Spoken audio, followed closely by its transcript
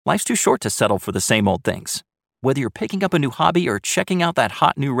Life's too short to settle for the same old things. Whether you're picking up a new hobby or checking out that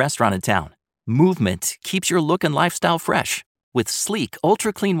hot new restaurant in town, Movement keeps your look and lifestyle fresh with sleek,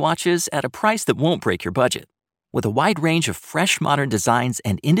 ultra-clean watches at a price that won't break your budget. With a wide range of fresh, modern designs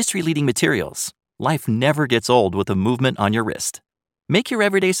and industry-leading materials, life never gets old with a Movement on your wrist. Make your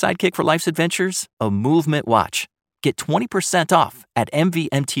everyday sidekick for life's adventures a Movement watch. Get 20% off at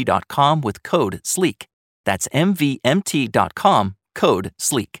MVMT.com with code SLEEK. That's MVMT.com, code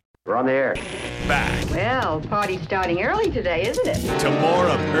SLEEK. We're on the air. Back Well, party's starting early today, isn't it? to more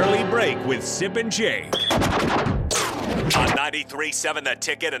of Early Break with Sip and Jake. On 93.7 The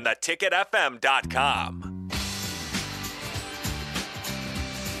Ticket and theticketfm.com.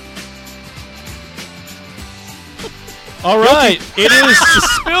 All right, it is the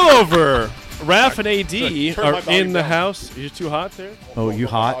spillover. Raph and AD turn my are volume in the down. house. You're too hot there. Is Oh, you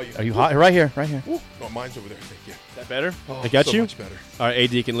hot? Are you hot? Right here, right here. No, mine's over there, I think, yeah. that better? Oh, I got so you. much better. All right,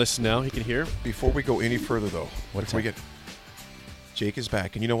 AD can listen now. He can hear. Before we go any further, though, What's we that? get Jake is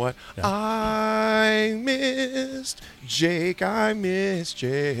back, and you know what? I missed Jake. I miss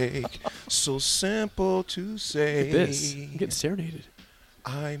Jake. So simple to say. Look at this. I'm getting serenaded.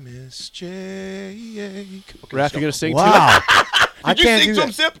 I miss Jake. Okay, Raph, you gonna sing Wow. I Did you can't sing do some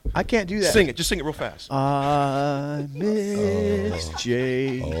that. Sip? I can't do that. Sing it. Just sing it real fast. I miss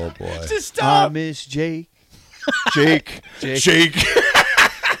Jake. Oh, boy. too? Just I stop. miss Jake. Jake. Jake.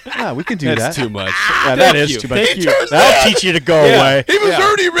 Yeah, we can do That's that. too much. Yeah, that Thank is you. too much. Thank you. That'll teach you to go away. He was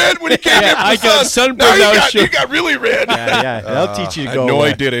already red when he came in from I the got sun. sunburned. Now I was you got really red. Yeah, that'll teach you to I go had no away.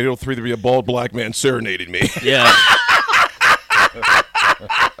 idea 803 a bald black man serenaded me. Yeah.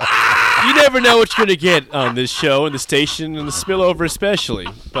 You never know what you're going to get on this show and the station and the spillover especially.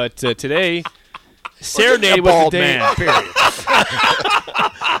 But today, serenade was the bald day. man, period.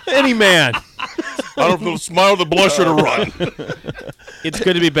 Any man. I don't know if the smile, the blush, or the run. It's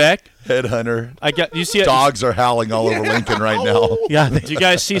good to be back. Headhunter. I got you see. Dogs are howling all over Lincoln right now. Yeah, Did you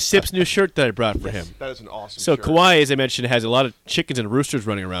guys see Sip's new shirt that I brought for him? That is an awesome So shirt. Kauai, as I mentioned, has a lot of chickens and roosters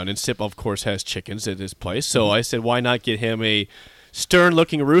running around, and Sip, of course, has chickens at his place. So I said, why not get him a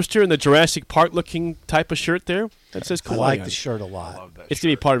stern-looking rooster and the Jurassic Park-looking type of shirt there that says I Kauai like on the it. shirt a lot. It's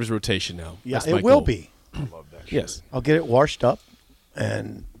going to be part of his rotation now. Yeah, That's my it will goal. be. Yes. I'll get it washed up,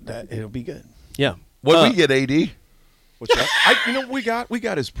 and it'll be good. Yeah. What we get, AD? What's that? We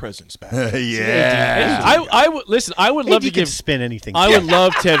got his presents back. Yeah. I would listen. I would love You to can give. spin anything. I would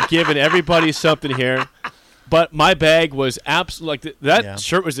love to have given everybody something here, but my bag was absolutely like that Yeah.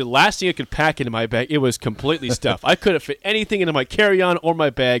 shirt was the last thing I could pack into my bag. It was completely stuffed. I couldn't fit anything into my carry-on or my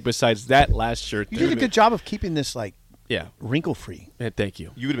bag besides that last shirt. You there. did a good job of keeping this Yeah. wrinkle-free. Thank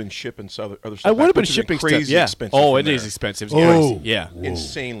you. You would have been shipping other stuff. I would back, have been which is shipping crazy stuff. Yeah. expensive. Oh, from it is there. expensive. It's Oh. crazy. Yeah.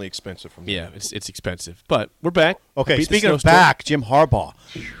 Insanely expensive from there. Yeah. It's expensive, but we're back. Okay, Beat the speaking of snowstorm. back, Jim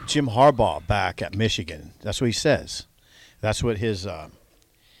Harbaugh back at Michigan. That's what he says. That's what his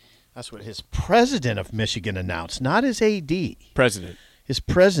president of Michigan announced, not his AD. President. His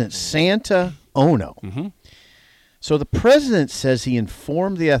president, Santa Ono. Mm-hmm. So the president says he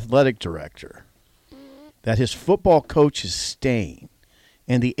informed the athletic director that his football coach is staying,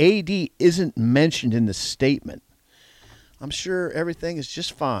 and the AD isn't mentioned in the statement. I'm sure everything is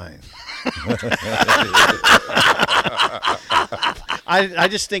just fine. I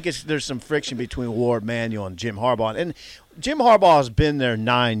just think there's some friction between Ward Manuel and Jim Harbaugh. And Jim Harbaugh has been there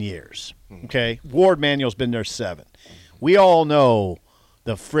 9 years, okay? Ward Manuel's been there 7. We all know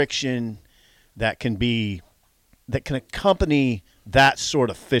the friction that can accompany that sort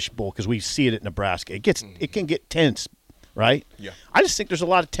of fishbowl because we see it at Nebraska. It can get tense, right? Yeah. I just think there's a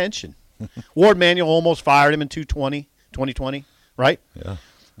lot of tension. Ward Manuel almost fired him in 2020, right? Yeah.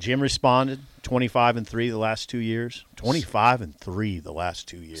 Jim responded 25-3 the last 2 years. 25-3 the last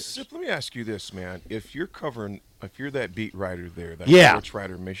 2 years. Sip, let me ask you this, man. If you're that beat writer there, that Yeah. sports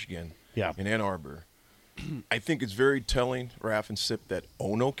writer in Michigan, Yeah. in Ann Arbor, I think it's very telling, Raph and Sip, that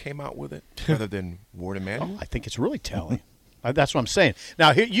Ono came out with it rather than Ward Emanuel. I think it's really telling. That's what I'm saying.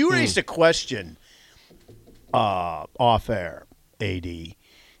 Now, here, you raised a question off air, AD,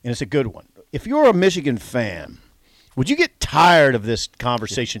 and it's a good one. If you're a Michigan fan, would you get tired of this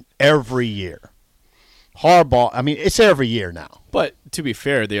conversation every year? Harbaugh, I mean, it's every year now. But to be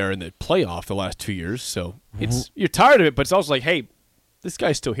fair, they are in the playoff the last 2 years, so you're tired of it. But it's also like, hey, this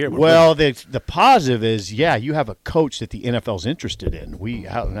guy's still here. Well, the positive is, yeah, you have a coach that the NFL's interested in.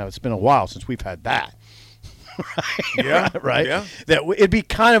 Now it's been a while since we've had that. Yeah. Right? Yeah. That it'd be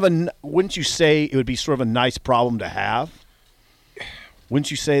kind of wouldn't you say it would be sort of a nice problem to have? Wouldn't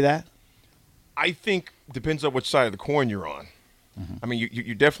you say that? I think depends on which side of the coin you're on. I mean,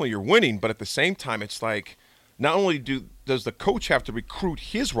 you're winning, but at the same time, it's like not only does the coach have to recruit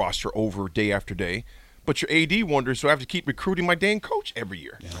his roster over day after day, but your AD wonders, so I have to keep recruiting my dang coach every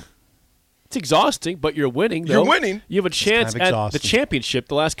year. Yeah. It's exhausting, but you're winning. Though. You're winning. You have a chance kind of at the championship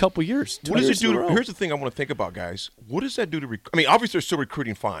the last couple years. What does it do? Here's the thing I want to think about, guys. What does that do to? I mean, obviously they're still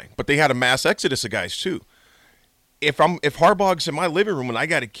recruiting fine, but they had a mass exodus of guys too. If Harbaugh's in my living room and I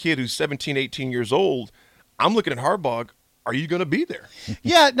got a kid who's 17, 18 years old, I'm looking at Harbaugh. Are you going to be there?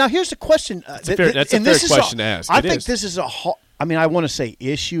 Yeah. Now here's the question. That's a fair question to ask. I think this is I want to say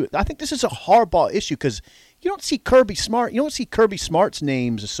issue. I think this is a Harbaugh issue because you don't see Kirby Smart. You don't see Kirby Smart's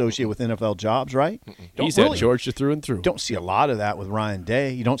names associated with NFL jobs, right? He's at Georgia through and through. Don't see a lot of that with Ryan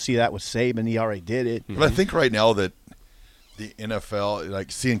Day. You don't see that with Saban. He already did it. But I think right now that the NFL,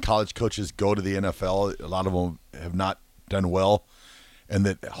 like seeing college coaches go to the NFL, a lot of them have not done well, and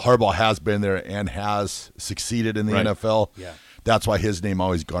that Harbaugh has been there and has succeeded in the NFL. Yeah. That's why his name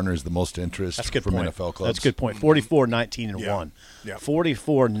always garners the most interest That's a good from point. NFL clubs. That's a good point. 44, 19, and 1. Yeah.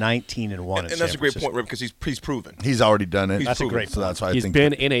 44, 19, and 1. And that's a great point, Rip, because he's proven. He's already done it. That's a great So that's why He's I think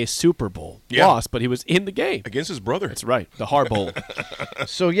been in a Super Bowl. Yeah. Lost, but he was in the game. Against his brother. That's right. The Harbaugh.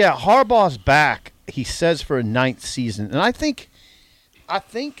 So, yeah, Harbaugh's back, he says, for a 9th season. And I think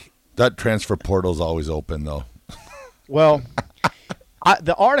that transfer portal's always open, though. well,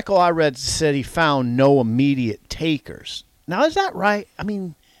 the article I read said he found no immediate takers. Now, is that right? I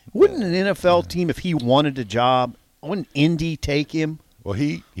mean, wouldn't an NFL team, if he wanted a job, wouldn't Indy take him? Well,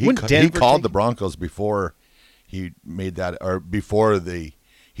 he Wouldn't Denver called take the him? Broncos before he made that, or before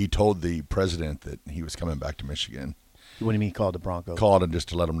he told the president that he was coming back to Michigan. What do you mean he called the Broncos? Called him just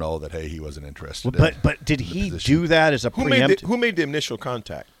to let him know that, hey, he wasn't interested. But did he do that as a Who preemptive? made the initial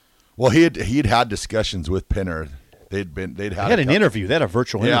contact? Well, he'd had discussions with Pinner. They'd had They had an interview. They had a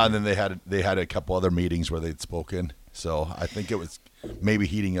virtual Yeah, interview. and then they had a couple other meetings where they'd spoken. So I think it was maybe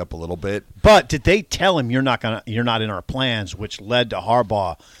heating up a little bit. But did they tell him you're not in our plans, which led to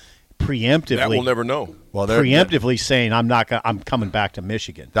Harbaugh preemptively? That we'll never know. Well, preemptively saying I'm coming back to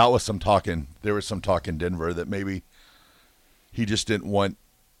Michigan. that was some talking. There was some talk in Denver that maybe he just didn't want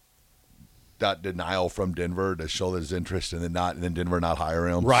that denial from Denver to show his interest, and then Denver not hire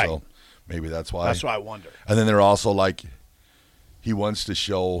him. Right. So maybe that's why. That's what I wonder. And then they're also like, he wants to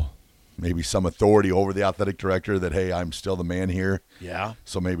show maybe some authority over the athletic director that, hey, I'm still the man here. Yeah.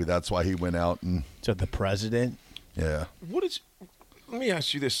 So maybe that's why he went out and To the president. yeah. Let me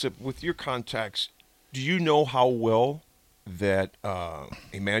ask you this, Sip. With your contacts, do you know how well that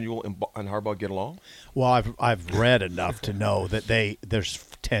Emmanuel and Harbaugh get along? Well, I've read enough to know that there's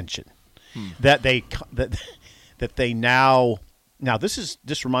tension. That they now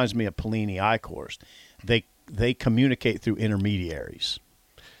this reminds me of Pelini I-Course. They communicate through intermediaries.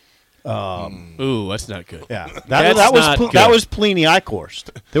 Ooh, that's not good. Yeah, That's that not was good. that was Pelini I-Course.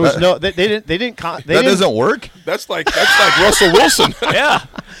 There was no they didn't That doesn't work. That's like Russell Wilson. Yeah.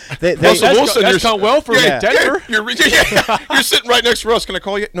 Russell Wilson, That's gone well for Denver. You're sitting right next to Russ. Can I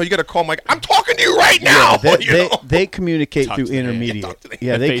call you? No, you got to call Mike. I'm talking to you right now. They communicate Talk through to the man. intermediate. Talk to the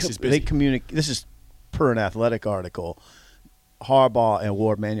Yeah, That face is busy. they communicate. This is per an athletic article. Harbaugh and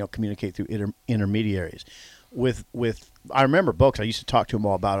Ward Manuel communicate through intermediaries. With I remember Bo, 'cause I used to talk to him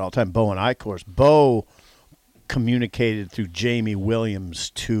all about it all the time. Bo and I-Course. Bo communicated through Jamie Williams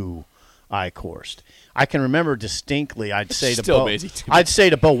to I-Course. I can remember distinctly. I'd say to Still Bo, amazing to me. I'd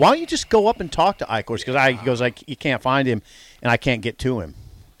say to Bo, why don't you just go up and talk to I-Course? Because he goes like, you can't find him, and I can't get to him.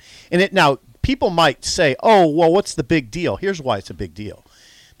 And now people might say, oh, well, what's the big deal? Here's why it's a big deal.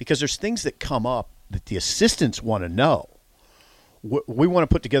 Because there's things that come up that the assistants want to know. We want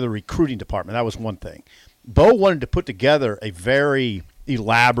to put together a recruiting department. That was one thing. Bo wanted to put together a very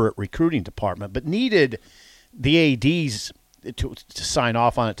elaborate recruiting department, but needed the ADs to sign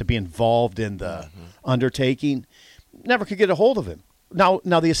off on it, to be involved in the undertaking. Never could get a hold of him. Now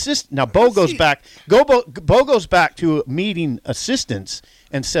the assist. Now Bo goes back. Bo goes back to meeting assistants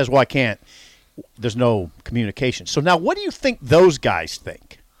and says, "Well, I can't. There's no communication." So now, what do you think those guys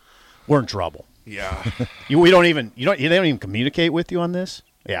think? We're in trouble. Yeah. They don't even communicate with you on this?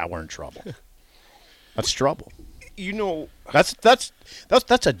 Yeah, we're in trouble. That's trouble. You know, That's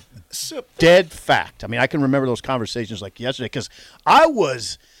a Sip, dead fact. I mean, I can remember those conversations like yesterday because I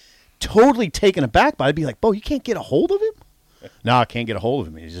was totally taken aback by it. I'd be like, Bo, you can't get a hold of him? No, I can't get a hold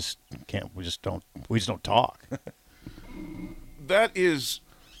of him. He just can't. We just don't talk. that is.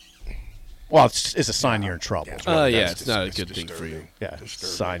 Well, it's a sign you're in trouble. It's not a good thing for you. Yeah, it's a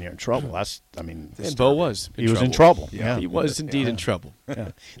sign you're in trouble. And Bo was. He was in trouble. Yeah. He was indeed in trouble. Yeah.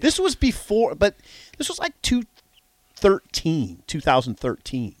 This was before, but this was like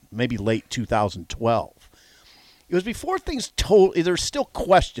 2013, maybe late 2012. It was before things there's still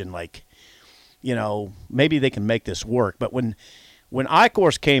question, like, maybe they can make this work. But when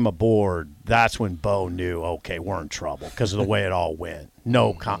Eichhorst came aboard, that's when Bo knew, okay, we're in trouble because of the way it all went.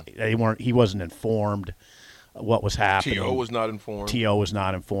 He wasn't informed what was happening. T.O. was not informed. T.O. was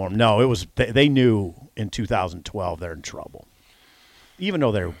not informed. No, it was they knew in 2012 they're in trouble, even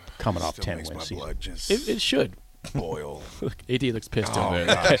though they're coming off Still 10 makes win my season. blood just It should. boil. AD looks pissed Oh, over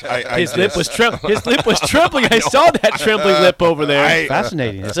there. gosh. His lip was trembling. I saw that trembling lip over there.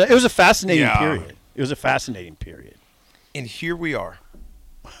 Fascinating. It was a fascinating Yeah. period. It was a fascinating period. And here we are.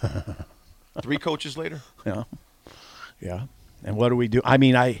 3 coaches later. Yeah. And what do we do? I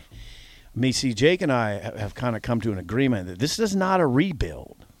mean, see, Jake and I have kind of come to an agreement that this is not a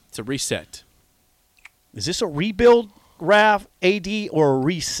rebuild. It's a reset. Is this a rebuild, Raph, AD, or a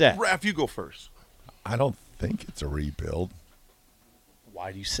reset? Raph, you go first. I don't think it's a rebuild.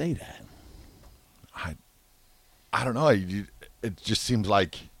 Why do you say that? I don't know. It just seems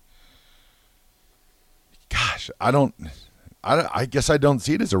like, gosh, I guess I don't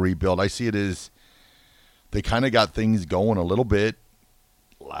see it as a rebuild. I see it as they kind of got things going a little bit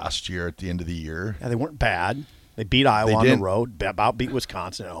last year at the end of the year. Yeah, they weren't bad. They beat Iowa on the road, about beat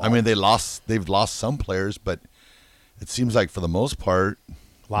Wisconsin at home. I mean, they've lost some players, but it seems like for the most part,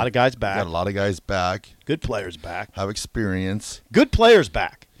 a lot of guys back. got a lot of guys back, Good players back. have experience. Good players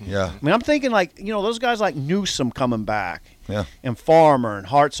back. Yeah. I mean, I'm thinking those guys like Newsome coming back. Yeah. And Farmer and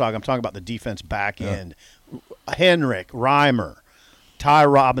Hartzog. I'm talking about the defense back end. Henrik, Reimer, Ty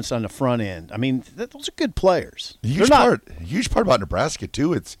Robinson on the front end. I mean, those are good players. A huge part about Nebraska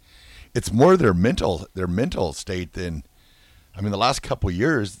too. It's more their mental state than. I mean, the last couple of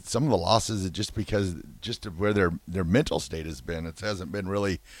years, some of the losses is just of where their mental state has been. It hasn't been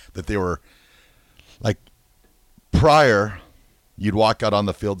really that they were like prior. You'd walk out on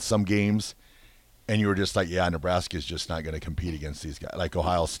the field some games, and you were just like, yeah, Nebraska's just not going to compete against these guys, like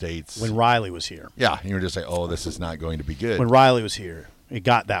Ohio State's. When Riley was here. Yeah, and you were just like, oh, this is not going to be good. When Riley was here, it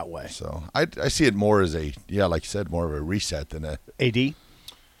got that way. So I see it more as like you said, more of a reset than a. AD?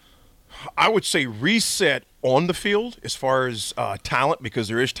 I would say reset on the field as far as talent, because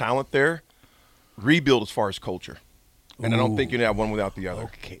there is talent there. Rebuild as far as culture. And I don't think you can have one without the other.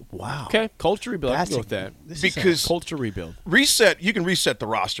 Okay, wow. Okay, culture rebuild. I can go with that. Because Culture rebuild. reset, you can reset the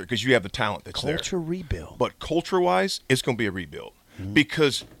roster because you have the talent that's there. Culture rebuild. But culture-wise, it's going to be a rebuild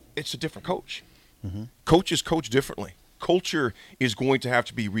because it's a different coach. Coaches coach differently. Culture is going to have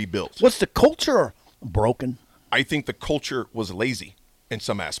to be rebuilt. What's the culture broken? I think the culture was lazy in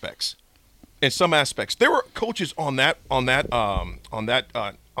some aspects. There were coaches on that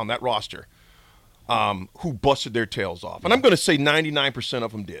roster who busted their tails off, and I'm going to say 99%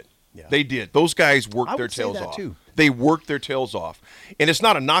 of them did. Yeah. They did. Those guys worked their would say tails that off. too. They worked their tails off, and it's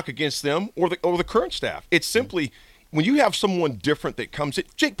not a knock against them or the current staff. It's simply when you have someone different that comes in.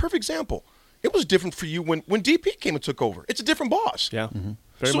 Jake, perfect example. It was different for you when DP came and took over. It's a different boss. Yeah,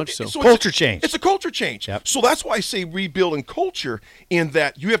 very much so. Culture change. It's a culture change. Yep. So that's why I say rebuilding culture, in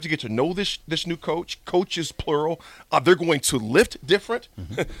that you have to get to know this new coach. Coaches, plural. They're going to lift different.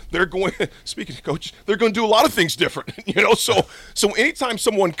 They're going. Speaking of coaches, they're going to do a lot of things different. So anytime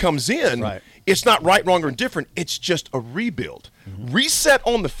someone comes in, Right. it's not right, wrong, or indifferent. It's just a rebuild. Reset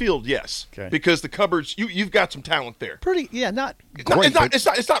on the field, yes, Okay. because the cupboards. You've got some talent there. Not It's great. not. It's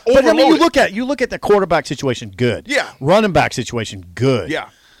not But I overloaded. mean, you look at the quarterback situation, good. Yeah. Running back situation, good. Yeah.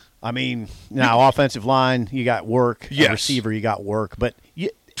 I mean, now offensive line, you got work. Yes. Receiver, you got work. But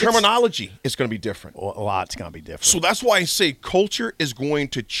Terminology is going to be different. a lot's going to be different. So that's why I say culture is going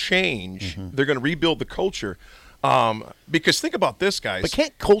to change. They're going to rebuild the culture. Because think about this, guys. But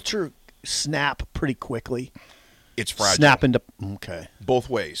can't culture snap pretty quickly? It's fragile. Snap into okay. Both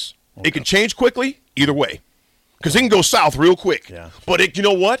ways. It can change quickly either way. Because it can go south real quick. Yeah. But you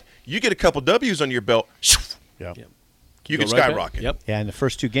know what? You get a couple W's under your belt, Yeah. you can Go right back. skyrocket. Yep. Yeah, and the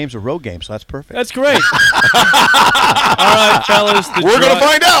first 2 games are road games, so that's perfect. That's great. All right, fellas. We're going to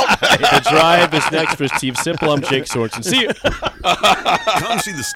find out. The drive is next for Steve Simple. I'm Jake Sorensen. See you. Come see the